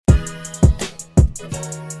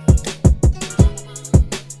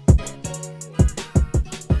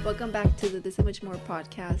Welcome back to the This and Much More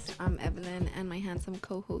podcast. I'm Evelyn and my handsome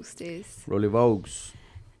co-host is Rolly Vogues.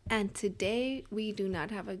 And today we do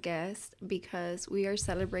not have a guest because we are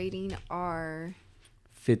celebrating our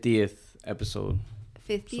 50th episode.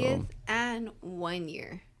 50th and 1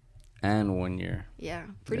 year. And 1 year. Yeah,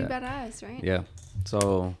 pretty badass, right? Yeah.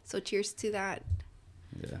 So cheers to that.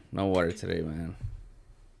 Yeah, no water today, man.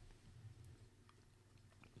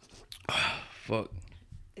 Fuck.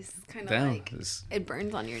 It's kind of like, it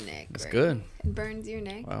burns on your neck. It's right? good. It burns your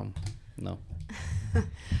neck. No.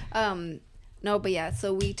 No, but yeah,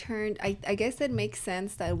 so we turned, I guess it makes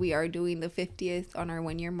sense that we are doing the 50th on our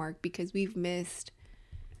 1 year mark because we've missed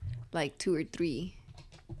like 2 or 3.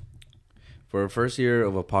 For our first year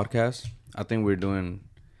of a podcast, I think we're doing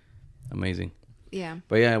amazing. Yeah.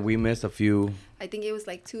 But yeah, we missed a few. I think it was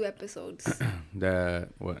like 2 episodes that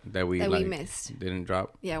we missed. Didn't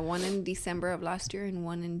drop. Yeah, one in December of last year and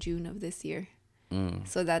one in June of this year.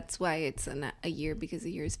 So that's why it's a year, because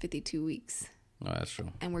the year is 52 weeks. Oh, that's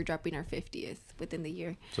true. And we're dropping our 50th within the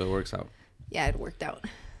year. So it works out. Yeah, it worked out.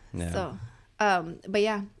 Yeah. So, but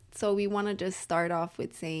yeah, so we want to just start off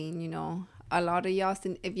with saying, you know, a lot of y'all,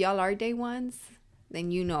 if y'all are day ones,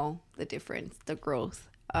 then you know the difference, the growth,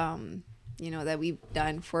 you know, that we've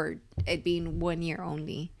done for it being 1 year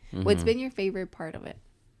only. Mm-hmm. What's been your favorite part of it?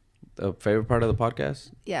 The favorite part of the podcast?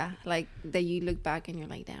 Yeah, like that you look back and you're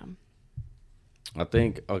like, damn. I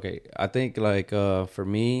think like for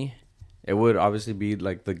me, it would obviously be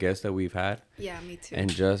like the guests that we've had. Yeah, me too. And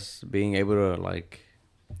just being able to like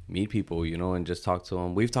meet people, you know, and just talk to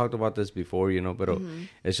them. We've talked about this before, you know, but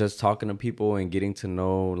it's just talking to people and getting to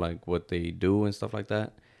know like what they do and stuff like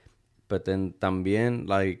that. But then también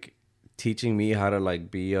like teaching me how to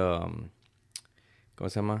like be ¿cómo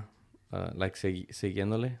se llama? Like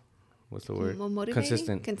siguiéndole. What's the word?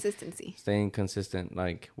 Consistency. Staying consistent,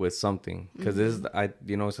 like with something, because this is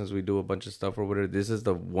you know, since we do a bunch of stuff or whatever, this is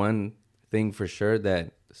the one thing for sure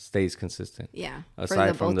that stays consistent. Yeah.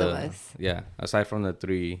 Aside from both of us. Yeah. Aside from the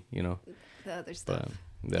 3, you know. The other stuff.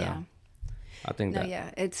 But, yeah. I think that.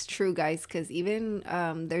 Yeah, it's true, guys. Because even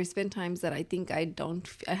there's been times that I think I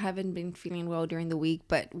haven't been feeling well during the week,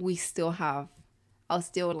 but I'll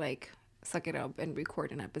still like suck it up and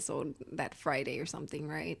record an episode that Friday or something,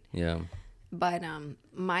 right? Yeah. But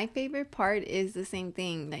my favorite part is the same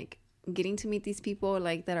thing, like getting to meet these people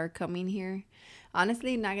like that are coming here.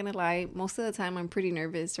 Honestly, not gonna lie, most of the time I'm pretty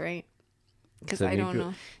nervous, right? Because I don't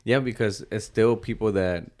know. Yeah, because it's still people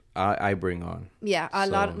that I bring on. Yeah,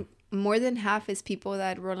 more than half is people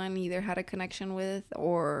that Roland either had a connection with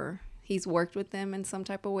or he's worked with them in some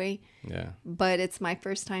type of way. Yeah. But it's my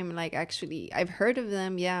first time, like, actually, I've heard of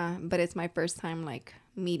them, yeah, but it's my first time, like,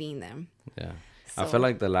 meeting them. Yeah. So, I feel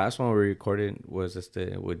like the last one we recorded was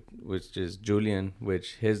which is Julian,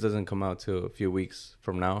 which his doesn't come out till a few weeks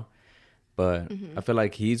from now. But I feel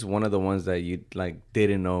like he's one of the ones that you, like,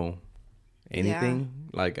 didn't know anything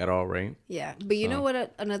like at all, right? Yeah, but you know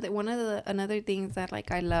what, another things that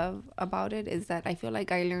like I love about it is that I feel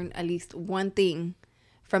like I learned at least one thing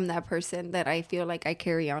from that person that I feel like I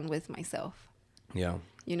carry on with myself. Yeah.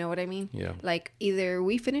 You know what I mean? Yeah. Like either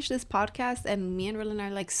we finish this podcast and me and Roland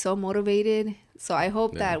are like so motivated. So I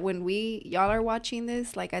hope that when y'all are watching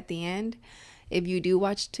this, like at the end, if you do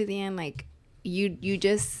watch to the end, like you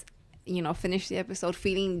just, you know, finish the episode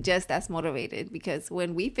feeling just as motivated, because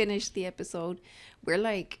when we finish the episode, we're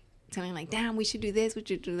like telling like, damn, we should do this, we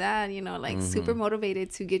should do that, you know, like super motivated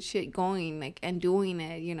to get shit going, like, and doing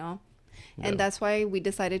it, you know. And that's why we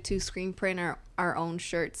decided to screen print our own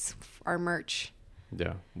shirts, our merch.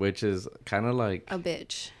 Yeah, which is kind of like a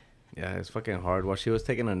bitch. Yeah, it's fucking hard. While she was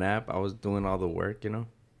taking a nap, I was doing all the work, you know.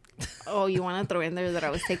 Oh, you want to throw in there that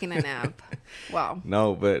I was taking a nap? Wow.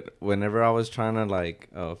 No, but whenever I was trying to like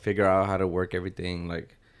figure out how to work everything,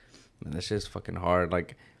 like, man, that shit's fucking hard.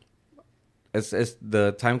 Like, it's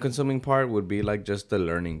the time consuming part would be like just the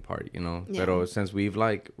learning part, you know. Yeah. But since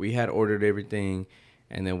we had ordered everything,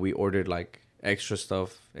 and then we ordered like extra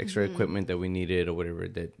stuff, extra equipment that we needed or whatever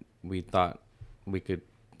that we thought we could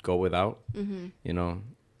go without, you know,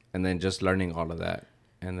 and then just learning all of that.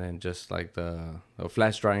 And then just like the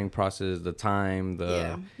flash drying process, the time,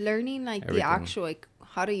 learning like everything. The actual, like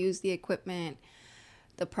how to use the equipment,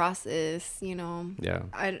 the process, you know. Yeah.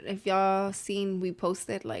 If y'all seen, we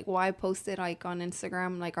posted like, I posted like on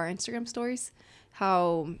Instagram, like our Instagram stories,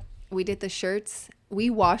 how we did the shirts. We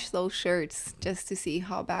washed those shirts just to see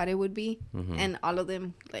how bad it would be, and all of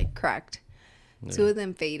them like cracked. Yeah. 2 of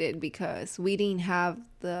them faded because we didn't have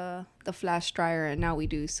the flash dryer, and now we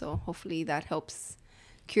do. So hopefully that helps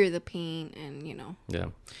cure the pain, and you know. Yeah.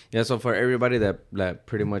 So for everybody that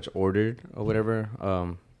pretty much ordered or whatever,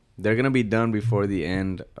 they're gonna be done before the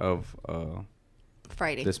end of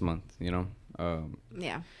Friday this month.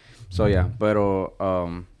 Yeah. So yeah, but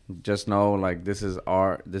just know like this is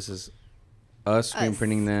us screen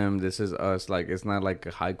printing them. This is us. Like it's not like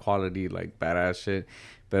a high quality like badass shit,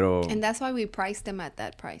 and that's why we priced them at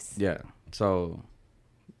that price. Yeah. So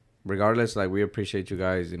regardless, like we appreciate you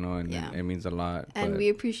guys, and it means a lot. And we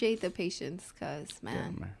appreciate the patience, cause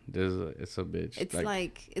man, it's a bitch. It's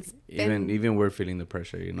like it's even we're feeling the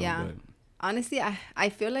pressure, Yeah. But honestly, I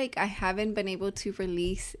feel like I haven't been able to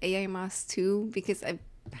release AI Mas 2 because I've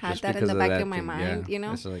had that in the back of my mind,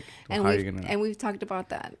 It's like, and we've talked about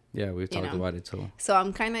that. Yeah, we've talked about it too. So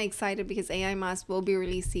I'm kind of excited because AI Mas will be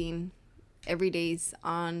releasing every days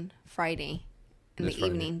on Friday in the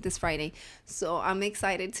evening, this Friday. So I'm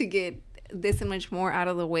excited to get this and much more out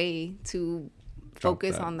of the way to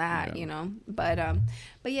focus on that,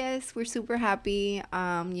 But yes, we're super happy.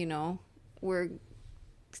 We're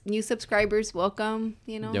new subscribers, welcome.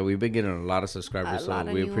 Yeah, we've been getting a lot of subscribers, so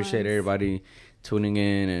we appreciate everybody tuning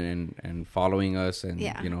in and following us, and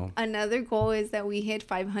another goal is that we hit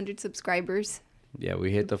 500 subscribers. Yeah,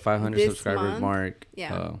 we hit the 500 subscribers mark.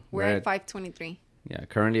 Yeah, we're at 523. Yeah,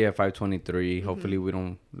 currently at 523. Mm-hmm. Hopefully we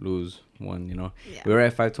don't lose one. We were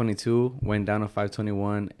at 522, went down to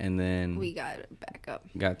 521, and then we got back up.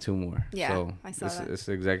 Got 2 more. Yeah, so I saw that. It's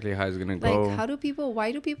exactly how it's gonna go. Like, why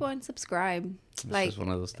do people unsubscribe? It's just one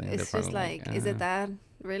of those things. It's just like, is it that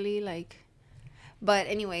really like? But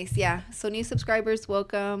anyways, yeah. So new subscribers,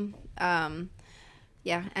 welcome. And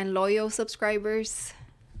loyal subscribers,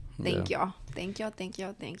 thank y'all. Thank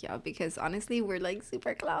y'all. Because honestly, we're like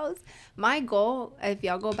super close. My goal, if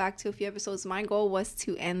y'all go back to a few episodes, my goal was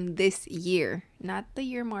to end this year, not the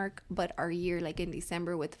year mark, but our year, like in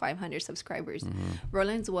December, with 500 subscribers. Mm-hmm.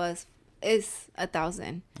 Roland's is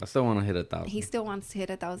 1,000. I still want to hit 1,000. He still wants to hit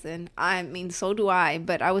 1,000. I mean, so do I.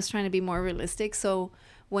 But I was trying to be more realistic. So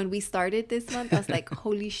when we started this month, I was like,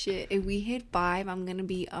 holy shit, if we hit 5, I'm going to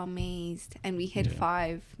be amazed. And we hit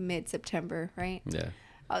 5 mid-September, right? Yeah.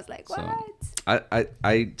 I was like, what? So,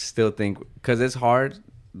 I still think, because it's hard.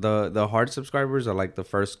 The hard subscribers are like the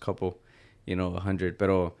first couple, 100.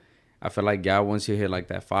 But I feel like, once you hit like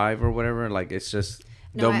that 5 or whatever, like it's just...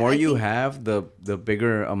 The more you have, the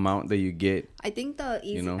bigger amount that you get. I think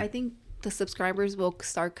I think the subscribers will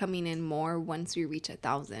start coming in more once we reach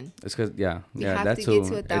 1,000. It's because you have to get to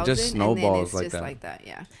 1,000. It just snowballs and then it's like that.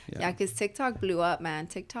 Yeah. Because TikTok blew up, man.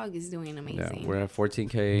 TikTok is doing amazing. Yeah, we're at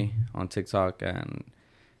 14K on TikTok and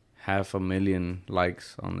 500,000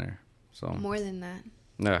 likes on there. So more than that.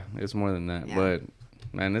 Yeah, it's more than that. Yeah. But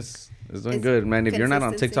man, it's doing good, man. If you're not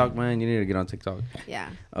on TikTok, man, you need to get on TikTok. Yeah.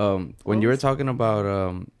 When you were talking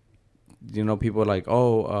about people like,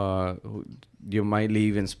 you might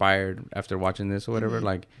leave inspired after watching this or whatever,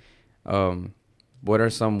 mm-hmm. What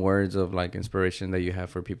are some words of like inspiration that you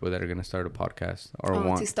have for people that are gonna start a podcast or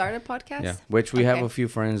want to start a podcast? Yeah, which we have a few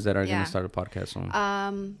friends that are gonna start a podcast soon.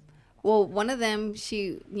 Well, one of them,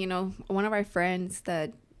 one of our friends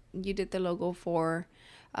that you did the logo for,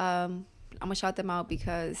 I'm gonna shout them out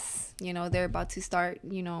because they're about to start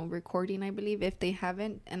recording, I believe, if they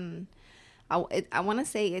haven't. And I want to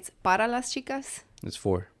say it's para las chicas. It's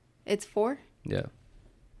 4. It's 4. Yeah.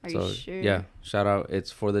 Are you sure? Yeah, shout out.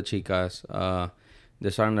 It's for the chicas. They're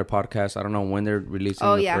starting their podcast. I don't know when they're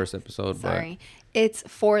releasing first episode. Sorry, it's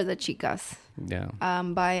for the chicas. Yeah.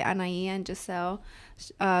 By Anaí and Giselle.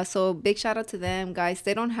 So big shout out to them, guys.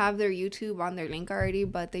 They don't have their YouTube on their link already,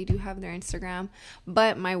 but they do have their Instagram.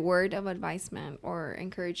 But my word of advisement or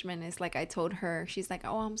encouragement is, like I told her, she's like,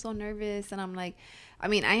 "Oh, I'm so nervous," and I'm like, I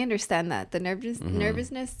mean, I understand that the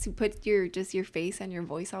nervousness to put your face and your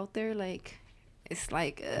voice out there, like it's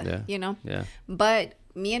like, Yeah. But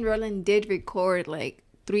me and Roland did record like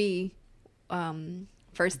 3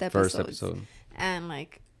 first episodes, and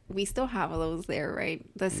like. We still have those there, right?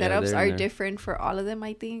 The setups are different for all of them,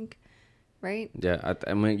 I think, right? Yeah,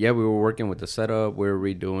 I mean, we were working with the setup. We were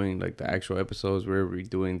redoing like the actual episodes. We were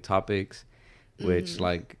redoing topics, which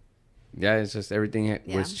it's just everything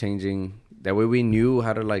was changing. That way, we knew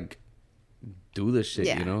how to like do the shit,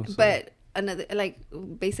 So. But another, like,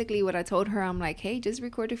 basically, what I told her, I'm like, hey, just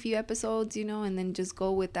record a few episodes, and then just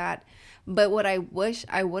go with that. But what I wish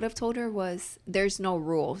I would have told her was, there's no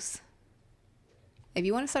rules. If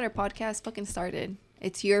you want to start a podcast, fucking start it.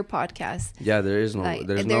 It's your podcast. Yeah, there is no.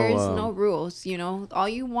 There's no rules. All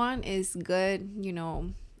you want is good.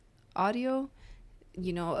 Audio.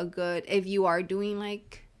 A good. If you are doing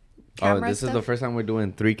like. This stuff. Is the first time we're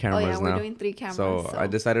doing 3 cameras now. We're doing 3 cameras. So I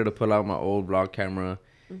decided to pull out my old vlog camera,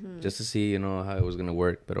 just to see how it was gonna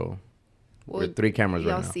work. But we're 3 cameras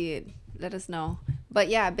right now. Y'all see it. Let us know. But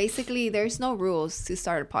yeah, basically, there's no rules to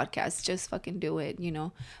start a podcast. Just fucking do it,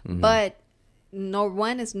 Mm-hmm. But no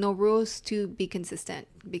rules to be consistent,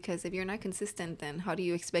 because if you're not consistent, then how do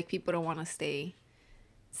you expect people to want to stay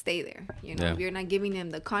there? Yeah. If you're not giving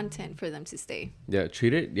them the content for them to stay. Yeah,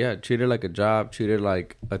 treat it like a job. Treat it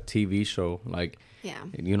like a TV show. Like,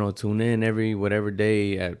 Yeah. Tune in every whatever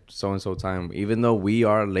day at so and so time. Even though we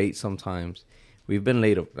are late sometimes, we've been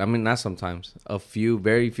late. I mean, not sometimes.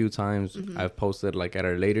 Very few times I've posted like at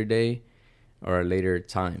a later day or a later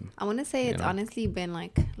time. I want to say it's honestly been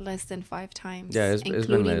like less than 5 times. Yeah, it's been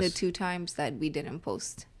including the less. 2 times that we didn't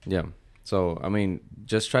post. Yeah. So, I mean,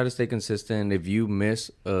 just try to stay consistent. If you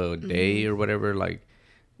miss a day or whatever, like,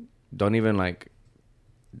 don't even, like,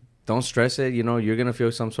 don't stress it. You're going to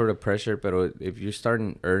feel some sort of pressure. But if you're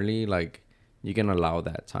starting early, like, you can allow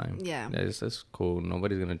that time. Yeah. It's cool.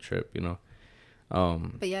 Nobody's going to trip,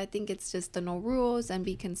 But yeah, I think it's just the no rules and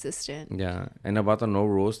be consistent. Yeah. And about the no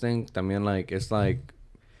rules thing, I mean, like, it's like,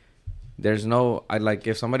 there's no,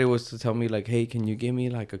 if somebody was to tell me, like, hey, can you give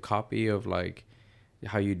me, like, a copy of, like,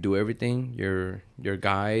 how you do everything, your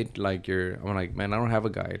guide, like I'm like, man, I don't have a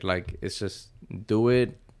guide. Like, it's just do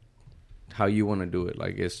it how you want to do it.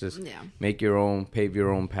 Like, it's just make your own, pave your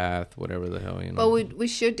own path, whatever the hell, But what we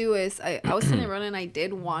should do is I was telling Roland I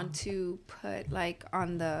did want to put like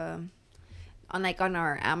on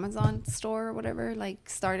our Amazon store or whatever, like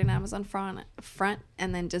start an Amazon front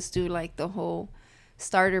and then just do like the whole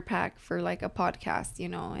starter pack for like a podcast,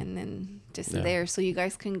 and then just there, so you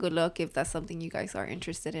guys can go look if that's something you guys are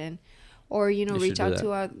interested in, or reach out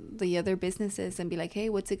to the other businesses and be like, hey,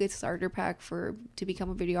 what's a good starter pack to become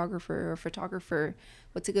a videographer or photographer?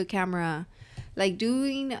 What's a good camera? Like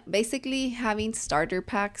basically having starter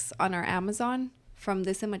packs on our Amazon from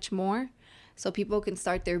this and much more, so people can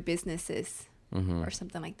start their businesses or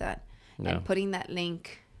something like that, and putting that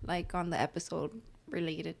link like on the episode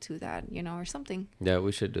related to that, or something. Yeah,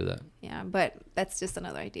 we should do that. Yeah, but that's just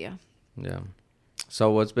another idea. Yeah.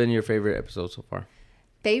 So what's been your favorite episode so far?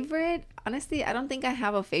 Favorite? Honestly, I don't think I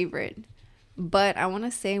have a favorite, but I want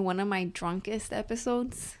to say one of my drunkest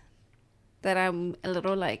episodes that I'm a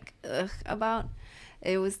little like about.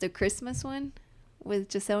 It was the Christmas one with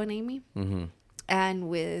Giselle and Amy, and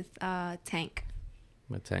with Tank.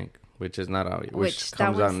 With Tank. Which is not out yet. Which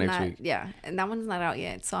comes out next week. Yeah, and that one's not out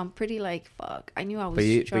yet. So I'm pretty like, fuck. I knew I was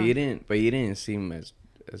drunk. But you didn't seem as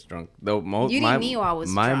drunk. Though you didn't knew I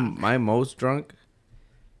was drunk. My most drunk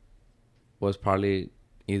was probably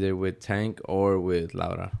either with Tank or with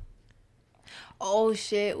Laura. Oh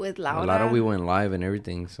shit, with Laura. Laura, we went live and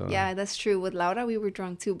everything. So yeah, that's true. With Laura, we were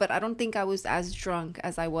drunk too, but I don't think I was as drunk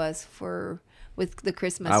as I was with the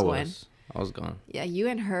Christmas one. I was gone. Yeah, you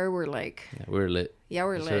and her were like... Yeah, we were lit. Yeah,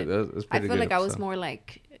 we're lit. I feel like I was more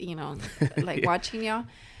like, like watching y'all.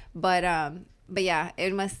 But yeah,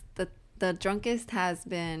 the drunkest has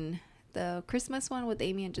been the Christmas one with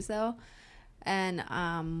Amy and Giselle, and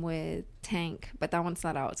with Tank. But that one's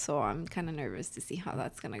not out, so I'm kind of nervous to see how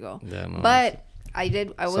that's going to go. Yeah, no, but it's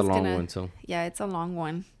a long one too. Yeah, it's a long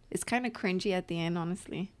one. It's kind of cringy at the end,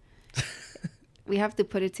 honestly. We have to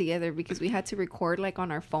put it together because we had to record like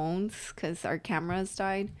on our phones because our cameras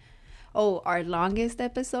died. Oh, our longest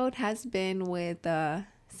episode has been with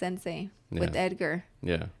Sensei, with Edgar.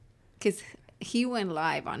 Yeah. Because he went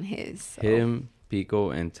live on his. So. Him, Pico,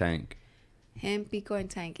 and Tank.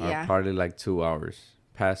 Yeah. Probably like 2 hours.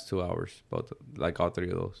 Past 2 hours. Both, like all three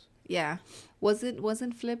of those. Yeah.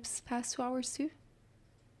 Wasn't Flips past 2 hours too?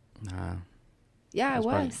 Nah. Yeah, it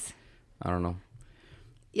was. I don't know.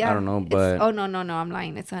 Yeah, I don't know, but... Oh, no, I'm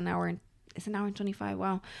lying. It's an hour and 25.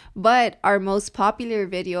 Wow. But our most popular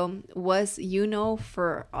video was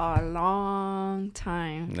for a long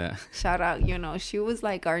time. Yeah. Shout out, She was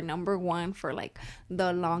like our number one for like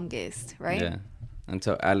the longest, right? Yeah.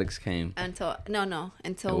 Until Alex came. Until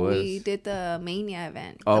we did the Mania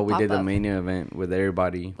event. Oh, we did the Mania event with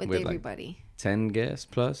everybody. With everybody. Like 10 guests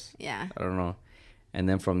plus? Yeah. I don't know. And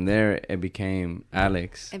then from there, it became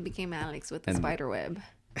Alex. It became Alex with the spider web.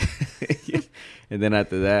 Yeah. And then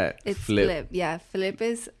after that, it's Flip. Yeah, Flip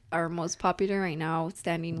is our most popular right now,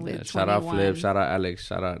 standing with 21. Shout out Flip, shout out Alex,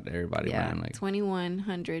 shout out everybody, man. Like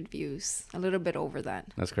 2,100 views, a little bit over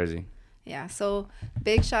that. That's crazy. Yeah, so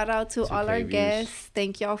big shout out to all our guests.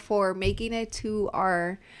 Thank y'all for making it to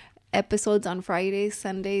our episodes on Fridays,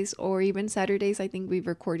 Sundays, or even Saturdays. I think we've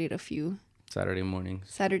recorded a few. Saturday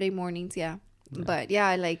mornings, yeah. But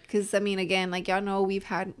yeah, because again, like y'all know, we've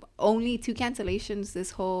had only 2 cancellations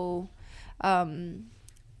this whole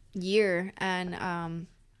year, and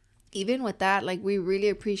even with that, like we really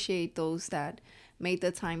appreciate those that made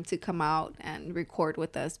the time to come out and record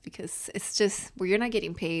with us, because it's just, you're not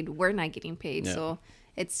getting paid, we're not getting paid. Yeah. So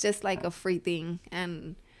it's just like a free thing.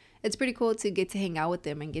 And it's pretty cool to get to hang out with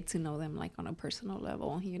them and get to know them like on a personal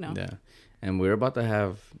level, you know? Yeah. And we have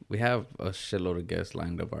a shitload of guests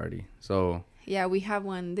lined up already. So yeah, we have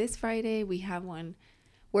one this Friday.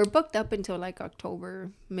 We're booked up until like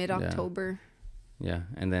mid-October. Yeah.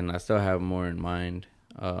 And then I still have more in mind.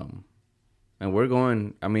 And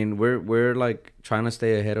we're like trying to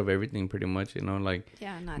stay ahead of everything pretty much, you know, like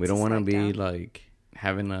we don't want to be like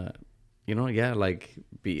having a, you know, like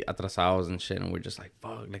be atrasados and shit, and we're just like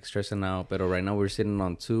fuck, like stressing out. But right now we're sitting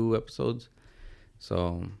on 2 episodes,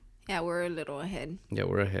 so yeah, we're a little ahead. Yeah,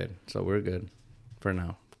 we're ahead, so we're good for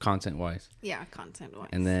now, content wise. Yeah, content wise.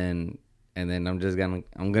 And then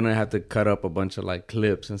I'm gonna have to cut up a bunch of like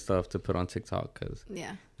clips and stuff to put on TikTok, because you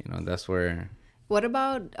know, that's where. What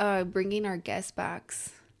about bringing our guest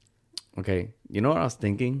backs? Okay, you know what I was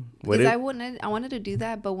thinking? Because I wanted to do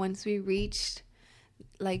that, but once we reached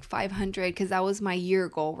like 500, because that was my year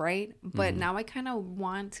goal, right? But now I kind of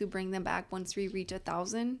want to bring them back once we reach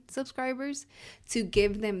 1,000 subscribers to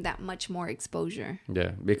give them that much more exposure.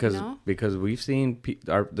 Yeah, because we've seen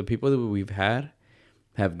the people that we've had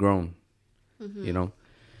have grown, you know.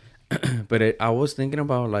 But I was thinking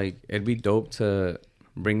about like it'd be dope to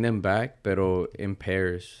bring them back, pero in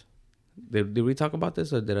pairs. Did we talk about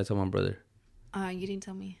this, or did I tell my brother? You didn't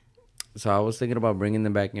tell me. So I was thinking about bringing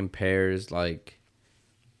them back in pairs, like,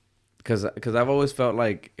 because I've always felt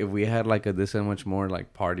like if we had like this and much more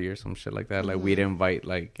like party or some shit like that, like we'd invite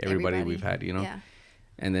like everybody we've had, you know,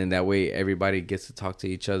 and then that way everybody gets to talk to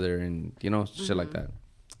each other and, you know, shit like that.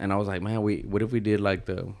 And I was like, man, what if we did like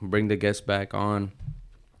bring the guests back on,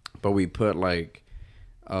 but we put like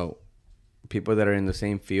people that are in the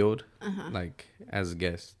same field like as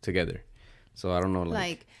guests together. So I don't know,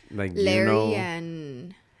 like Larry, you know,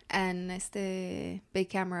 and este big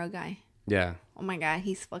camera guy. Yeah. Oh my god,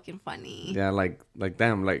 he's fucking funny. Yeah, like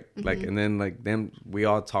them, like and then like them, we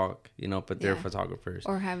all talk, you know, but they're photographers.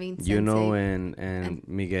 Or having Sensei. You know, and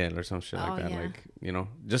Miguel or some shit like that, like, you know,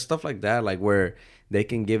 just stuff like that, like where they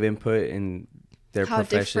can give input in their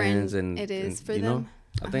professions and it is and, for you them.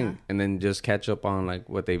 Know, I think, and then just catch up on like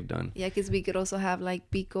what they've done. Yeah, because we could also have like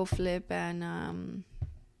Pico, Flip, and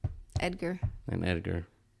Edgar. And Edgar.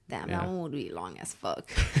 Damn, that one would be long as fuck.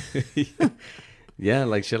 Yeah,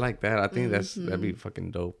 like shit like that. I think that'd be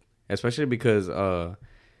fucking dope. Especially because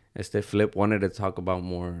Flip wanted to talk about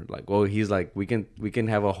more like, well, he's like, we can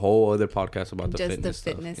have a whole other podcast about just the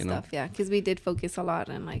fitness stuff, yeah, because we did focus a lot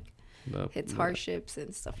on like his hardships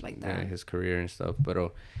and stuff like that. Yeah, his career and stuff. But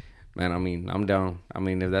man, I mean, I'm down. I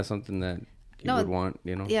mean, if that's something that you would want,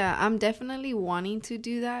 you know. Yeah, I'm definitely wanting to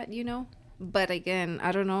do that, you know. But again,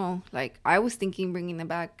 I don't know. Like, I was thinking bringing them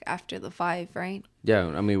back after the 5, right? Yeah,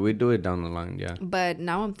 I mean, we do it down the line, yeah. But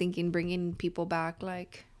now I'm thinking bringing people back,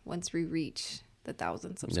 like, once we reach the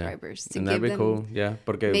 1,000 subscribers. Yeah. And that'd be cool, yeah.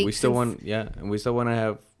 Porque we still want, and we still want to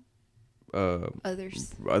have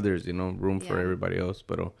others, you know, room for everybody else.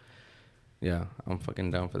 But, yeah, I'm fucking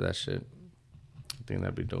down for that shit. I think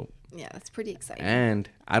that'd be dope. Yeah, that's pretty exciting. And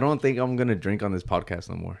I don't think I'm going to drink on this podcast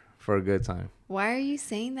no more. For a good time. Why are you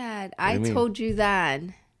saying that? I told you that.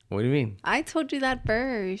 What do you mean? I told you that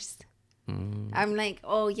first. I'm like,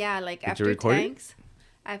 oh yeah, like after Tanks.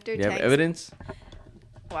 After Tanks. You have evidence?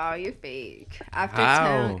 Wow, you're fake.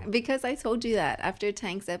 How? Because I told you that after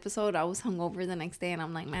Tanks episode, I was hungover the next day, and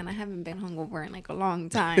I'm like, man, I haven't been hungover in like a long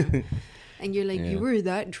time. And you're like, you were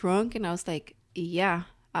that drunk, and I was like, yeah.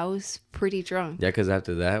 I was pretty drunk. Yeah, because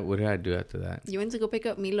after that, what did I do after that? You went to go pick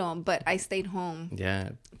up Milo, but I stayed home.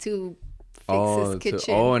 Yeah. To fix his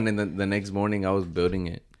kitchen. And then the next morning, I was building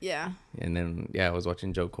it. Yeah. And then, I was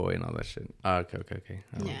watching Joe Coy and all that shit. Okay.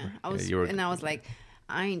 I was like,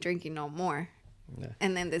 I ain't drinking no more. Yeah.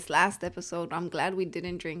 And then this last episode, I'm glad we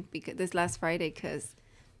didn't drink this last Friday, because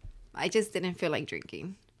I just didn't feel like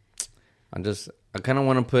drinking. I kind of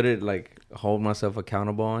want to put it, like, hold myself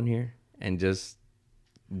accountable on here and just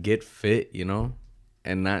get fit, you know,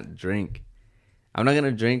 and not drink. I'm not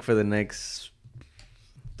gonna drink for the next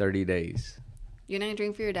 30 days. You're not gonna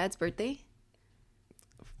drink for your dad's birthday?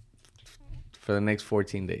 For the next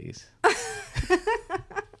 14 days.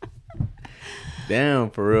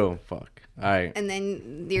 Damn, for real. Fuck. All right. And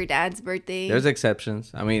then your dad's birthday. There's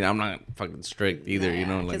exceptions. I mean, I'm not fucking strict either, you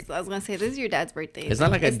know. Like, I was gonna say, this is your dad's birthday. It's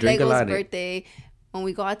not like I drink a lot. Birthday. when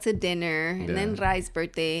we go out to dinner, and then Rai's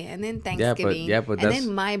birthday, and then Thanksgiving, but and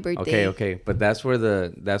then my birthday. Okay, but that's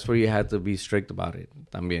where you have to be strict about it.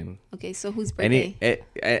 También. Okay, so whose birthday?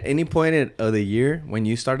 At any point of the year when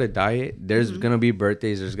you start a diet, there's gonna be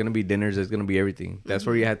birthdays, there's gonna be dinners, there's gonna be everything. That's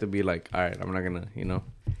where you have to be like, all right, I'm not gonna,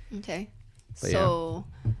 Okay, but so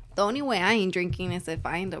the only way I ain't drinking is if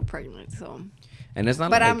I end up pregnant. So. And it's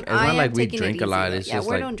not But like we drink a lot. It's just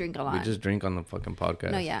we like don't drink a lot. we just drink on the fucking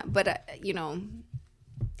podcast. No, yeah, but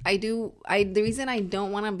I do. The reason I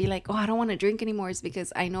don't want to be like, oh, I don't want to drink anymore is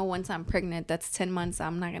because I know once I'm pregnant, that's 10 months.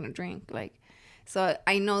 I'm not gonna drink. Like, so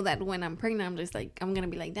I know that when I'm pregnant, I'm just like, I'm gonna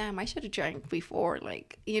be like, damn, I should have drank before,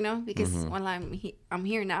 like, because while I'm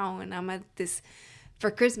here now and I'm at this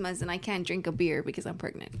for Christmas and I can't drink a beer because I'm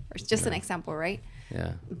pregnant. Or it's just an example, right?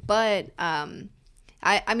 Yeah. But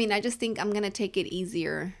I mean, I just think I'm gonna take it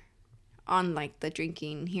easier on like the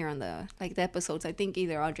drinking here on the episodes. I think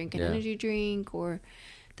either I'll drink an energy drink or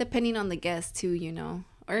depending on the guest too,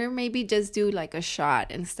 or maybe just do like a shot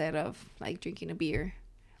instead of like drinking a beer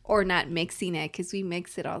or not mixing it because we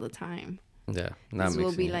mix it all the time. Yeah, not mixing.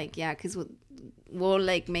 We'll be like, because we'll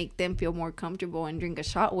like make them feel more comfortable and drink a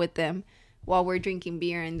shot with them while we're drinking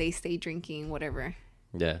beer and they stay drinking whatever.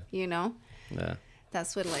 Yeah. Yeah.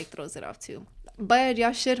 That's what like throws it off too. But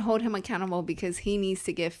y'all should hold him accountable because he needs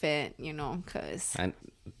to get fit, because...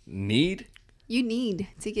 You need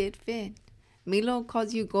to get fit. Milo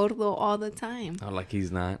calls you gordo all the time. Oh, like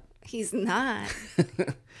he's not? He's not.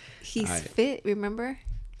 He's fit, remember?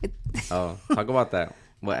 Talk about that.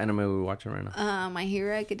 What anime are we watching right now? My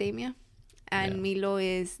Hero Academia. And Milo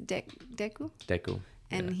is Deku. Deku.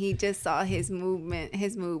 And he just saw his move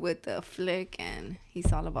with the flick, and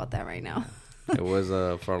he's all about that right now. It was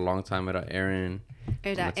for a long time at Eren.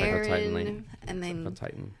 Eren, and then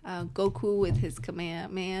Goku with his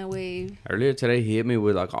Kamehameha wave. Earlier today, he hit me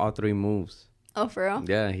with like all 3 moves. Oh, for real?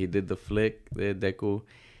 Yeah, he did the flick, the Deku.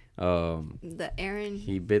 The Eren.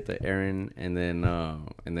 He bit the Eren, and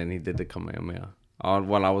then he did the Kamehameha. All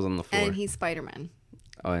while I was on the floor. And he's Spider-Man.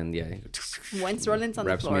 Oh, and yeah. Once Roland's on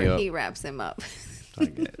the floor, he wraps him up. I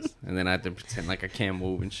guess. And then I have to pretend like I can't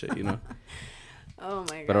move and shit, Oh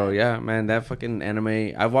my god. But yeah, man, that fucking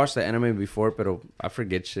anime. I've watched the anime before, but I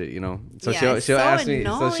forget shit, So she'll ask me.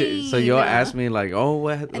 So you'll ask me like, oh,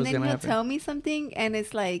 what's gonna happen? And then he'll tell me something, and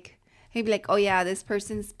it's like he'll be like, oh yeah, this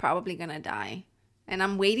person's probably gonna die, and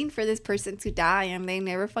I'm waiting for this person to die, and they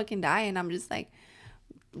never fucking die, and I'm just like,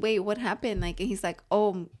 wait, what happened? Like, and he's like,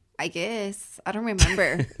 oh, I guess I don't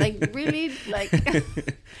remember. Like, really, like,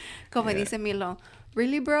 como dice Milo,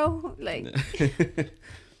 really, bro, like.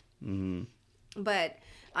 Mm-hmm. But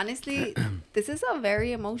honestly, this is a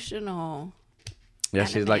very emotional. Yeah,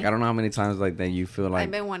 anime. She's like, I don't know how many times like that you feel like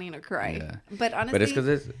I've been wanting to cry. Yeah. But honestly, but it's because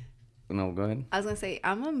it's no. Go ahead. I was gonna say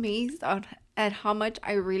I'm amazed at how much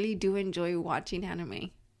I really do enjoy watching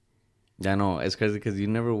anime. Yeah, no, it's crazy because you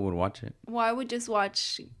never would watch it. Well, I would just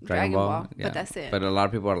watch Dragon Ball, yeah. But that's it. But a lot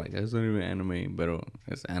of people are like, it's not even anime, but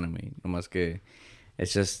it's anime. No más que,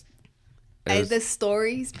 it's just. The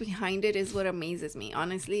stories behind it is what amazes me.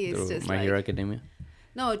 Honestly, it's just My Hero Academia.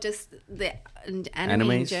 No, just the anime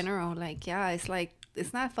in general. Like, yeah, it's like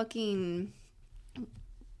it's not fucking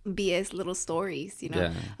BS little stories,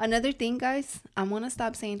 Yeah. Another thing, guys, I'm gonna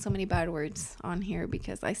stop saying so many bad words on here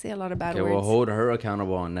because I say a lot of bad words. We'll hold her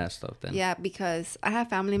accountable on that stuff then. Yeah, because I have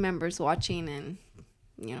family members watching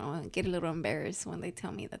and get a little embarrassed when they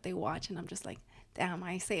tell me that they watch, and I'm just like, damn,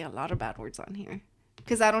 I say a lot of bad words on here.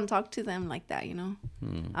 Because I don't talk to them like that, I'm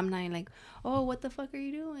not like, oh, what the fuck are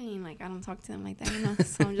you doing? Like, I don't talk to them like that,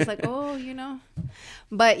 So I'm just like, oh,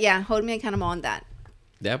 But yeah, hold me accountable on that.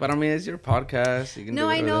 Yeah, but I mean, it's your podcast. You can no, do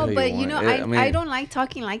I know, but I don't like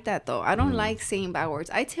talking like that though. I don't like saying bad words.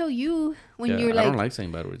 I tell you when you're like, I don't like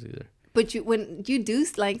saying bad words either. But when you do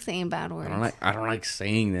like saying bad words, I don't like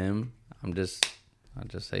saying them. I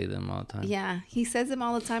just say them all the time. Yeah, he says them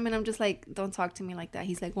all the time, and I'm just like, don't talk to me like that.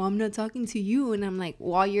 He's like, well, I'm not talking to you, and I'm like,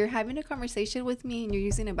 while you're having a conversation with me and you're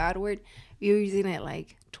using a bad word, you're using it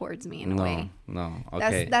like towards me in a way. No,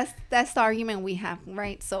 okay. That's the argument we have,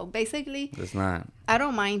 right? So basically, it's not. I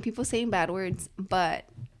don't mind people saying bad words, but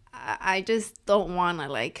I just don't want to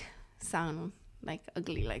like sound like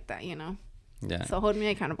ugly like that, Yeah. So hold me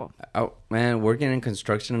accountable. Oh man, working in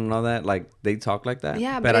construction and all that, like they talk like that.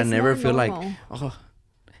 Yeah, but I never feel like, oh,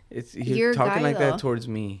 you're talking like that towards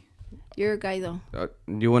me. You're a guy though.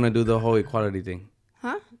 You want to do the whole equality thing?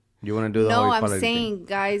 Huh? You want to do the whole equality thing? No, I'm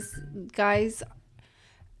saying, guys.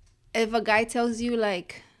 If a guy tells you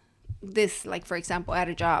like this, like for example, at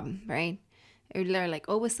a job, right? They're like,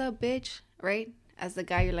 "Oh, what's up, bitch?" Right? as the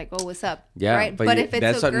guy, you're like, oh, what's up? Yeah, right. But if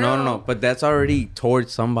it's a girl, no. But that's already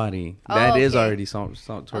towards somebody. That is already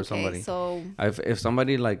towards somebody. So if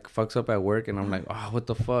somebody like fucks up at work and I'm like, oh, what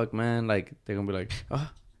the fuck, man? Like they're gonna be like, oh,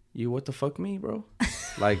 you what the fuck me, bro?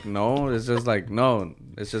 Like no, it's just like no,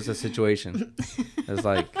 it's just a situation. It's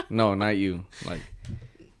like no, not you. Like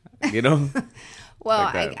you know.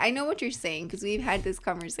 Well, like I know what you're saying because we've had this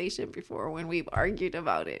conversation before when we've argued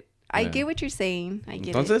about it. I get what you're saying. I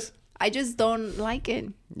get it. I just don't like it.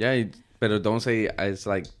 Yeah, but don't say it's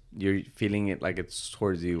like you're feeling it like it's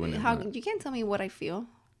towards you. When you can't tell me what I feel.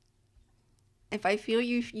 If I feel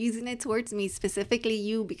you using it towards me, specifically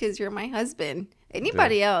you because you're my husband,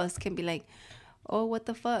 anybody else can be like, oh, what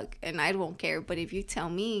the fuck? And I won't care. But if you tell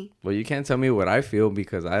me... Well, you can't tell me what I feel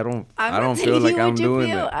because I don't feel like I'm doing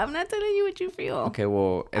it. I'm not telling you what you feel. Okay,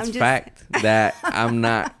 well, it's fact that I'm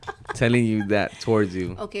not telling you that towards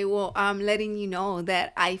you. Okay, well, I'm letting you know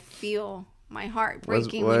that I feel my heart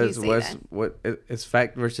breaking when you say that. It's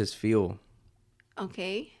fact versus feel.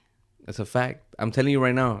 Okay. It's a fact. I'm telling you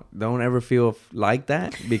right now, don't ever feel like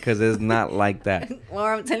that because it's not like that. Well,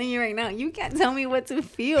 I'm telling you right now, you can't tell me what to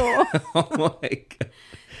feel. Oh my God.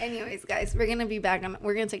 Anyways, guys, we're going to be back.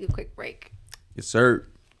 We're going to take a quick break. Yes, sir.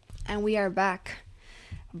 And we are back.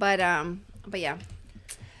 But yeah.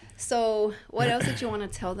 So what else did you want to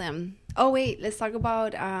tell them? Oh, wait, let's talk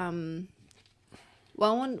about,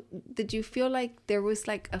 did you feel like there was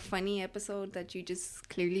like a funny episode that you just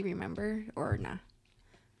clearly remember or not?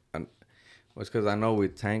 It's because I know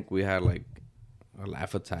with Tank we had like a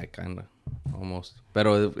laugh attack kind of almost, but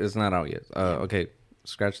it's not out yet. Okay,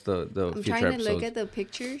 scratch the I'm future trying to episodes. look at the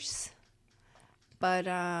pictures, but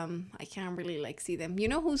I can't really like see them. You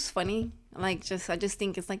know who's funny? Like I just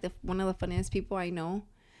think it's like one of the funniest people I know.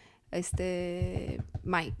 It's the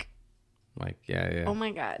Mike. Mike, yeah. Oh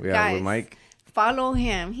my God, guys, with Mike. Follow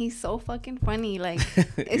him. He's so fucking funny. Like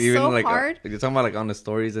it's so like hard. You're talking about like on the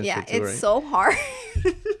stories and shit too, right? Yeah, it's so hard.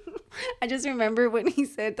 I just remember when he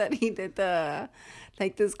said that he did the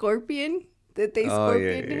scorpion, that they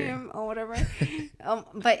scorpioned him or whatever.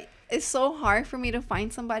 But it's so hard for me to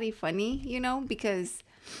find somebody funny, you know, because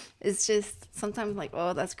it's just sometimes like,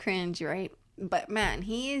 oh, that's cringe, right? But man,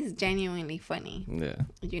 he is genuinely funny. Yeah.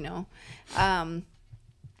 You know.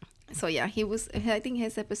 So yeah, I think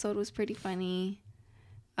his episode was pretty funny.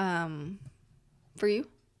 For you?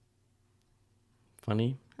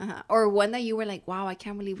 Funny? Or one that you were like, wow, I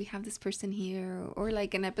can't believe we have this person here. Or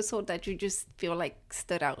like an episode that you just feel like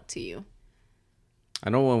stood out to you. I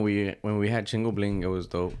know when we had Chingo Bling, it was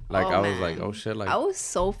dope. Like I was like, oh shit, like I was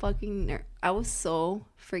so freaking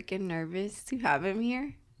nervous to have him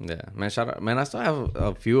here. Yeah, man, shout out, man. I still have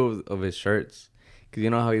a few of his shirts, cause you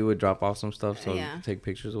know how he would drop off some stuff, so take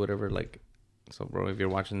pictures or whatever. Like, so bro, if you're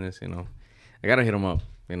watching this, you know, I gotta hit him up.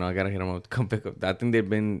 You know, I gotta hit them up to come pick up. I think they've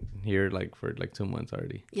been here like for like 2 months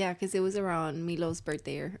already. Yeah, because it was around Milo's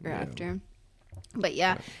birthday or after. But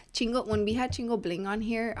yeah, Chingo, when we had Chingo Bling on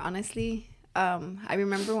here, honestly, I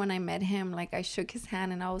remember when I met him, like I shook his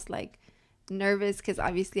hand and I was like nervous because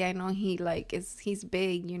obviously I know he's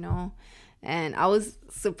big, you know, and I was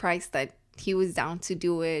surprised that he was down to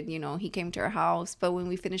do it. You know, he came to our house, but when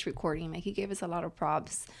we finished recording, like he gave us a lot of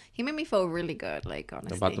props. He made me feel really good, like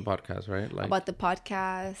honestly. About the podcast, right? Like about the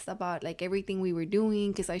podcast, about like everything we were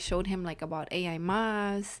doing, because I showed him like about AI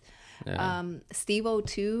Mas, Steve-O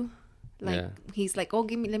too. Like he's like, oh,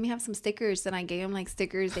 let me have some stickers, and I gave him like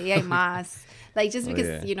stickers, AI Mas, like just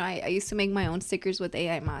because you know I used to make my own stickers with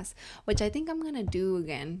AI Mas, which I think I'm gonna do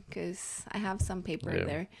again because I have some paper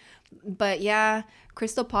there. But yeah,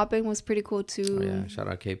 Crystal Poppin was pretty cool too. Oh, yeah, shout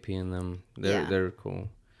out KP and them. They're cool.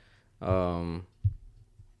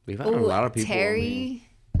 We've had a lot of people. Terry,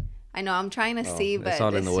 I know I'm trying to see, but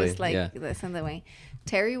it's just like that's in the way.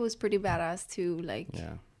 Terry was pretty badass too. Like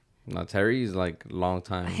no, Terry's like long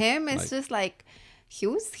time. Him, it's just like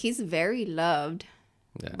he's very loved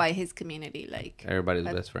by his community. Like everybody's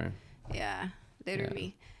best friend. Yeah,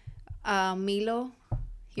 literally. Milo.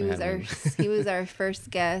 He was our first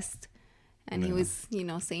guest, and he was, you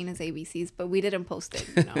know, saying his ABCs, but we didn't post it,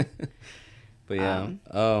 you know. But yeah,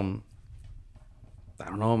 I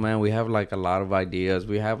don't know, man. We have like a lot of ideas.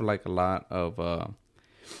 We have like a lot of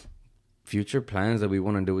future plans that we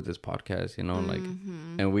want to do with this podcast, you know, like,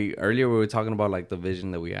 and we were talking about like the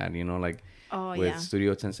vision that we had, you know, like with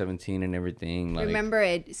Studio 1017 and everything. Like, remember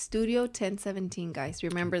it, Studio 1017, guys.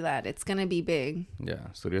 Remember that. It's gonna be big.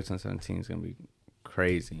 Yeah, Studio 1017 is gonna be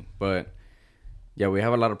crazy, but yeah, we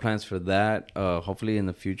have a lot of plans for that. Hopefully in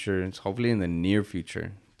the future, hopefully in the near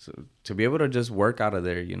future, to be able to just work out of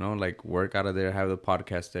there, you know, like work out of there, have the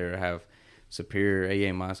podcast there, have Superior,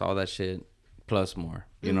 AA Mas, all that shit plus more,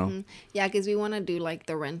 you know? Yeah, because we want to do like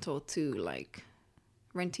the rental too, like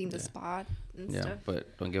renting the spot and stuff.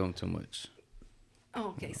 But don't give them too much.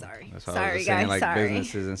 Oh, okay, sorry. That's all I Sorry, was saying, guys. like Sorry.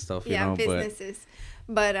 businesses and stuff, you Yeah, know. businesses.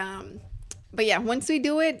 But yeah, once we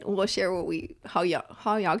do it, we'll share how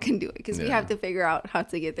y'all can do it, because we have to figure out how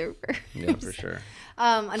to get there first. Yeah, for sure.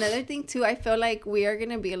 Another thing too, I feel like we are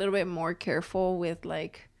gonna be a little bit more careful with,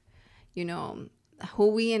 like, you know,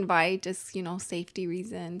 who we invite, just, you know, safety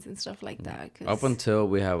reasons and stuff like that. Up until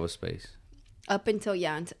we have a space. Up until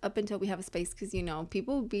we have a space, because, you know,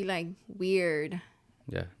 people would be like weird.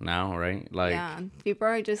 Yeah, now, right? Like, yeah, people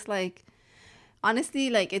are just like, honestly,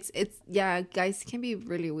 like it's yeah, guys can be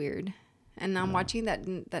really weird. And I'm watching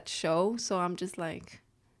that show, so I'm just like,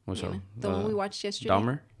 what show? The one we watched yesterday.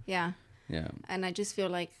 Dahmer? Yeah. Yeah. And I just feel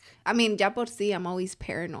like, I mean, ya por si, I'm always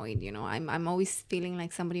paranoid, you know. I'm always feeling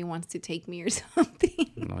like somebody wants to take me or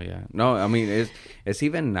something. Oh yeah. No, I mean it's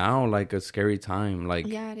even now like a scary time. Like,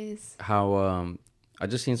 yeah, it is. How I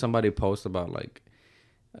just seen somebody post about like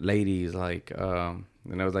ladies, like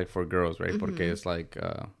and it was like for girls, right? Porque it's like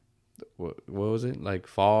what was it, like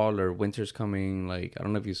fall or winter's coming, like I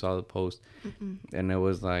don't know if you saw the post. And it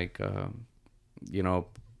was like you know,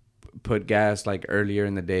 put gas like earlier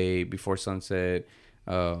in the day before sunset,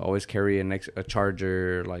 always carry a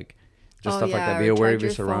charger, like just stuff like that, be aware of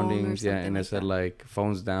your surroundings. Yeah. And it said like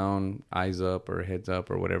phones down, eyes up, or heads up,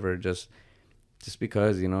 or whatever, just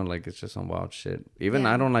because, you know, like it's just some wild shit. Even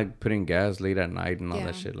I don't like putting gas late at night and all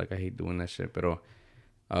that shit. Like I hate doing that shit. But I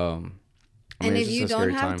mean, and if you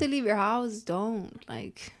don't have to leave your house, don't,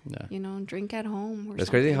 like, you know, drink at home or it's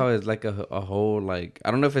something. crazy how it's like a whole, like,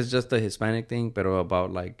 I don't know if it's just a Hispanic thing, but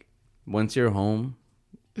about like once you're home,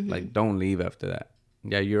 like don't leave after that.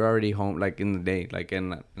 Yeah, you're already home, like in the day, like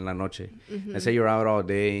in la noche. Let's say you're out all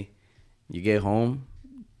day, you get home,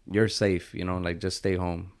 you're safe, you know, like just stay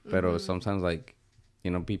home. But sometimes, like,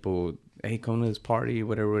 you know, people, hey, come to this party,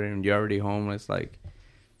 whatever, and you're already home. It's like,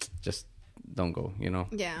 just don't go, you know?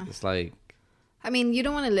 Yeah. It's like, I mean, you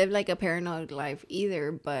don't want to live like a paranoid life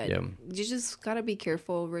either, but you just gotta be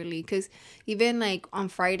careful, really, because even like on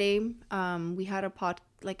Friday, we had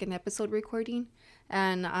an episode recording,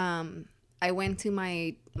 and I went to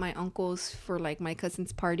my uncle's for like my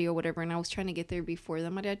cousin's party or whatever, and I was trying to get there before the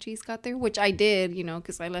mariachis got there, which I did, you know,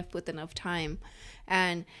 because I left with enough time.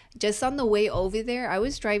 And just on the way over there, I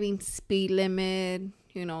was driving speed limit,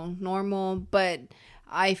 you know, normal, but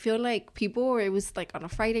I feel like it was like on a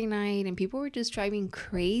Friday night, and people were just driving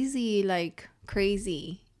crazy,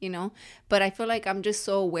 you know. But I feel like I'm just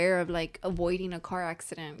so aware of like avoiding a car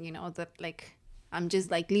accident, you know, that like I'm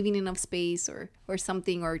just like leaving enough space or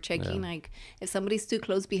something, or checking like if somebody's too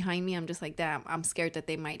close behind me, I'm just like, damn, I'm scared that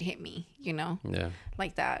they might hit me, you know,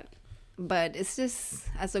 like that. But it's just,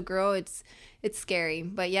 as a girl, it's scary.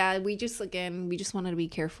 But yeah, we just wanted to be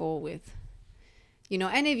careful with, you know,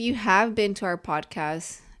 and if you have been to our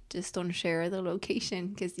podcast, just don't share the location,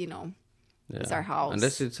 because, you know, it's our house.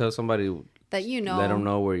 Unless you tell somebody that, you know, let them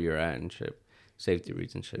know where you're at and shit. Safety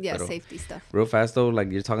reasons shit. Yeah, safety stuff. Real fast though,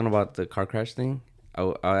 like you're talking about the car crash thing.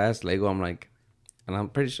 I asked Lego, I'm like, and I'm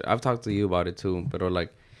pretty sure I've talked to you about it too, but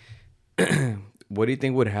like, what do you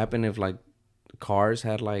think would happen if like cars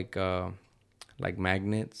had like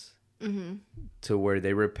magnets to where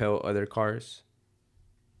they repel other cars?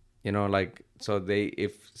 You know, like, so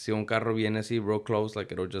if si un carro viene así real close,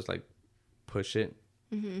 like it'll just like push it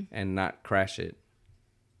and not crash it.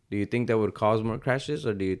 Do you think that would cause more crashes,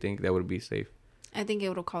 or do you think that would be safe? I think it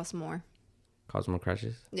would cause more. Cause more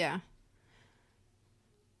crashes? Yeah.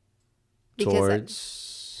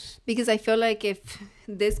 Because I feel like if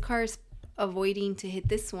this car's avoiding to hit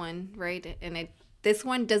this one, right, and this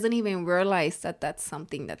one doesn't even realize that that's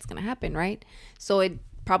something that's going to happen, right? So it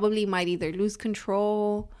probably might either lose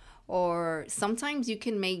control, or sometimes you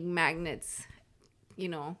can make magnets, you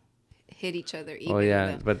know, hit each other.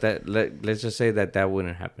 Even but let's just say that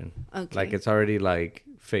wouldn't happen. Okay. Like it's already like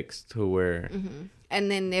fixed to where. And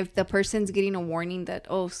then if the person's getting a warning that,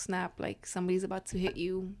 oh snap, like somebody's about to hit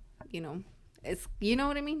you, you know, it's, you know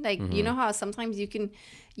what I mean? Like, you know how sometimes you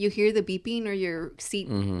hear the beeping, or your seat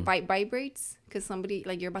vibrates because somebody,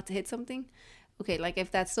 like, you're about to hit something. Okay, like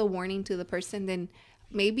if that's a warning to the person, then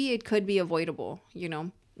maybe it could be avoidable, you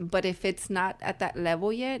know. But if it's not at that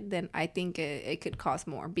level yet, then I think it could cause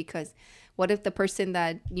more, because what if the person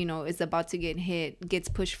that, you know, is about to get hit gets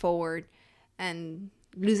pushed forward and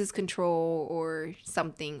loses control or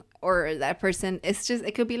something, or that person,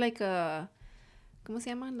 it could be like a, ¿cómo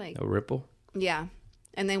se llama? Like a ripple? Yeah.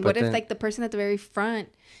 And then what if like the person at the very front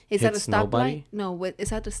is at a stoplight? No,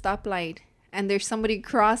 it's at the stoplight, and there's somebody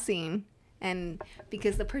crossing, And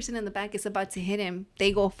because the person in the back is about to hit him,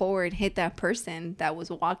 they go forward, hit that person that was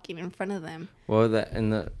walking in front of them. Well,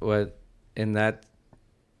 in that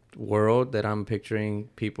world that I'm picturing,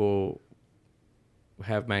 people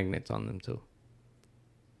have magnets on them too.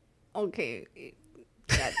 Okay,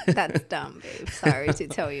 that's dumb, babe. Sorry to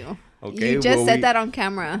tell you. Okay, you just said that on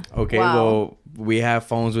camera. Okay, wow. Well, we have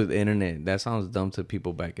phones with internet. That sounds dumb to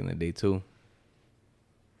people back in the day too.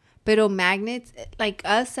 But magnets, like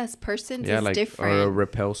us as persons, is like, different. Or a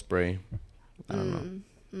repel spray. I don't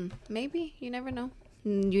know. Maybe. You never know.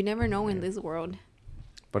 You never know in this world.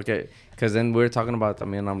 Because then we're talking about,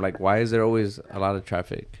 I'm like, why is there always a lot of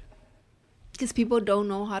traffic? Because people don't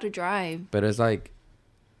know how to drive. But it's like,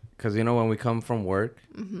 because, when we come from work,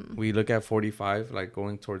 we look at 45, like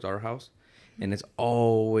going towards our house, and it's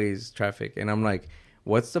always traffic. And I'm like,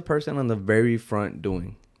 what's the person on the very front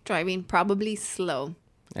doing? Driving probably slow.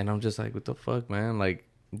 And I'm just like, what the fuck, man? Like,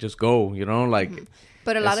 just go, like.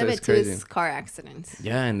 But a lot of it too is car accidents.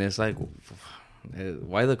 Yeah, and it's like,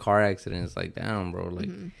 why the car accidents? Like, damn, bro. Like,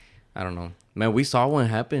 I don't know, man. We saw one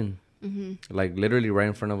happen, like literally right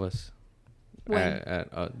in front of us. When?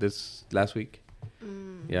 At this last week.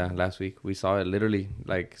 Yeah, last week we saw it literally.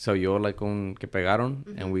 Like, so yo like un que pegaron,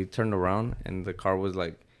 and we turned around and the car was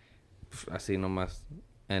like, así nomás,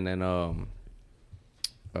 and then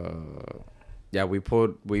yeah,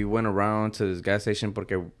 we went around to this gas station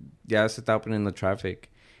porque ya se estaba opening the traffic,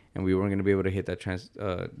 and we weren't gonna be able to hit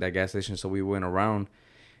that gas station, so we went around,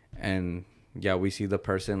 and yeah, we see the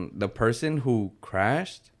person who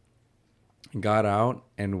crashed, got out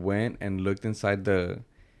and went and looked inside the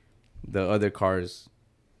other cars,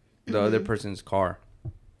 the other person's car,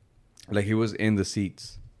 like he was in the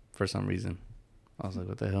seats for some reason. I was like,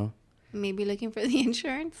 what the hell? Maybe looking for the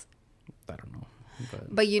insurance. I don't know.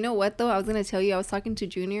 But you know what, though? I was going to tell you, I was talking to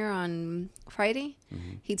Junior on Friday.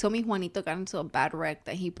 He told me Juanito got into a bad wreck,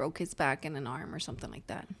 that he broke his back and an arm or something like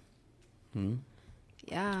that.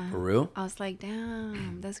 Yeah. For real? I was like,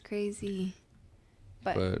 damn, that's crazy.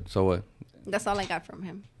 But so what? That's all I got from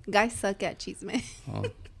him. Guys suck at chisme. Oh,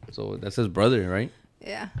 so that's his brother, right?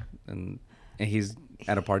 Yeah. And he's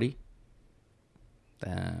at a party?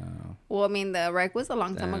 Damn. Well, the wreck was a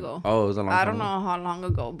long time ago. Oh, it was a long time ago. I don't know how long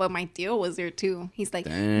ago, but my tío was there too. He's like,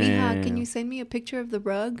 Mija, can you send me a picture of the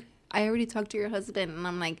rug? I already talked to your husband. And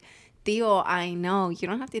I'm like, tío, I know. You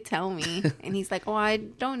don't have to tell me. And he's like, oh, I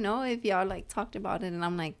don't know if y'all like talked about it. And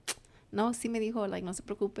I'm like, no, sí me dijo, like, no se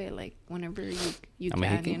preocupe, like, whenever you can,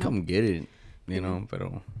 he can come get it, know,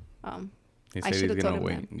 pero he said he's gonna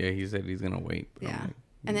wait. Yeah, he said he's gonna wait. Yeah. Like,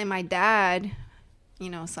 and then my dad,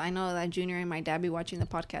 so I know that Junior and my dad be watching the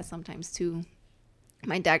podcast sometimes too.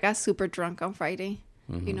 My dad got super drunk on Friday.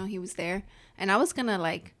 He was there. And I was gonna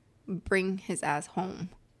like bring his ass home,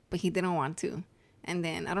 but he didn't want to. And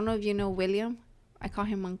then, I don't know if you know William. I call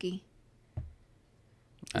him Monkey.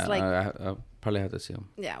 It's I probably have to see him.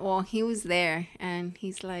 Yeah, well, he was there. And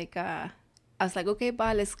he's like, I was like, okay,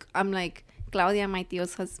 ba, I'm like, Claudia, my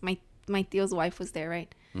tío's wife was there,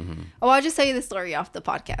 right? Oh, I'll just tell you the story off the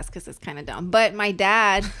podcast because it's kind of dumb. But my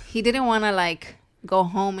dad, he didn't want to like go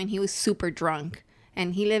home, and he was super drunk,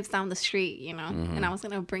 and he lives down the street, and I was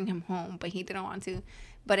gonna bring him home, but he didn't want to.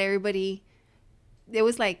 But everybody, it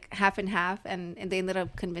was like half and half, and they ended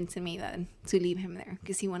up convincing me to leave him there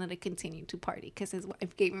because he wanted to continue to party because his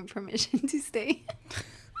wife gave him permission to stay.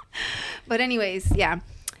 But anyways, yeah,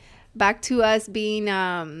 back to us being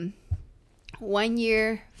 1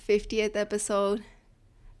 year 50th episode.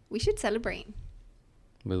 We should celebrate.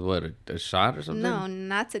 With what? A shot or something? No,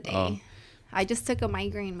 not today. Oh. I just took a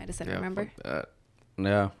migraine medicine, remember? Fuck that.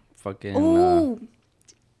 Yeah, fucking... Oh!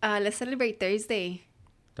 Let's celebrate Thursday.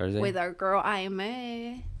 Thursday? With our girl,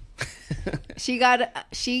 Aime. She got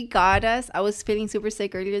us... I was feeling super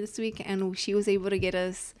sick earlier this week, and she was able to get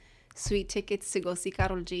us sweet tickets to go see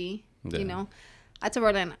Karol G. Yeah. I told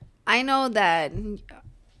Roland, I know that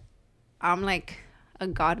I'm like a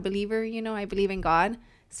God believer, I believe in God.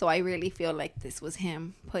 So I really feel like this was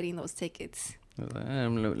him putting those tickets. Let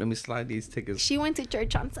me slide these tickets. She went to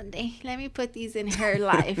church on Sunday. Let me put these in her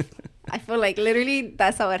life. I feel like literally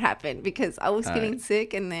that's how it happened because I was feeling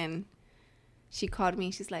sick, and then she called me.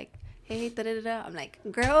 She's like, hey, da-da-da-da. I'm like,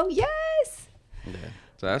 girl, yes. Yeah.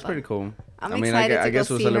 So that's pretty cool. I'm excited I guess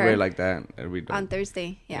we'll celebrate like that. On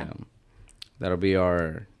Thursday, yeah. That'll be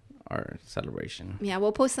our celebration. Yeah,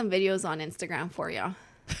 we'll post some videos on Instagram for y'all.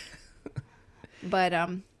 But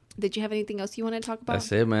did you have anything else you want to talk about?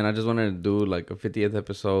 That's it, man. I just wanted to do like a 50th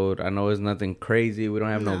episode. I know it's nothing crazy. We don't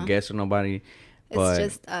have no guests or nobody. But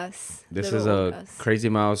it's just us. This is a crazy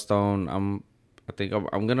milestone. I'm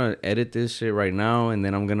gonna edit this shit right now, and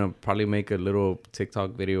then I'm gonna probably make a little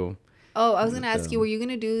TikTok video Oh, I was gonna ask you, were you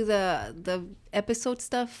gonna do the episode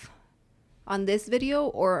stuff on this video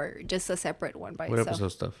or just a separate one by What itself? episode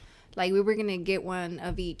stuff? Like, we were gonna get one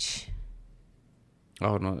of each.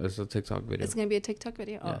 Oh no, it's a TikTok video. It's gonna be a TikTok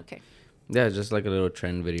video. Yeah. Oh, okay. Yeah, just like a little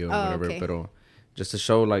trend video or whatever. Okay. But just to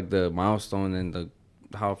show like the milestone and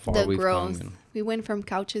how far we've growth. come. We went from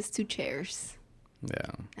couches to chairs.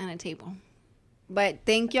 Yeah. And a table. But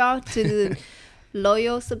thank y'all to the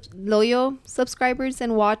loyal subscribers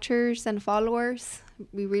and watchers and followers.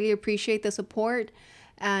 We really appreciate the support.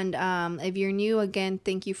 And if you're new, again,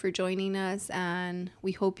 thank you for joining us. And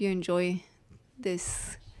we hope you enjoy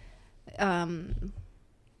this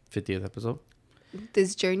 50th episode.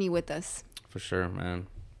 This journey with us. For sure, man.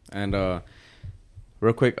 And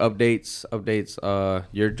real quick updates.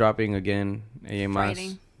 You're dropping again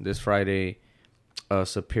AMS this Friday.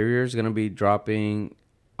 Superior's gonna be dropping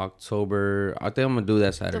October. I think I'm gonna do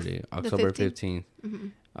that Saturday, October 15th.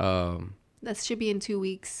 Mm-hmm. That should be in 2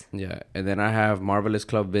 weeks. Yeah, and then I have Marvelous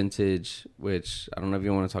Club Vintage, which I don't know if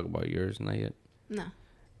you want to talk about yours. Not yet. No.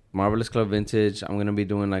 Marvelous Club Vintage. I'm gonna be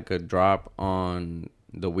doing like a drop on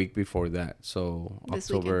the week before that. So This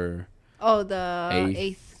October. Weekend. Oh,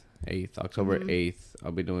 the 8th. October 8th.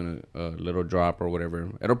 I'll be doing a little drop or whatever.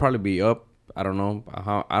 It'll probably be up. I don't know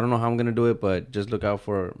how I'm gonna do it, but just look out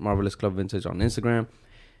for Marvelous Club Vintage on Instagram,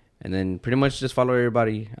 and then pretty much just follow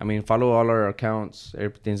everybody. I mean, follow all our accounts.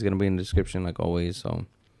 Everything's gonna be in the description like always. So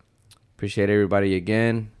appreciate everybody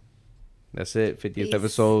again. That's it. 50th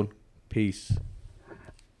episode. Peace.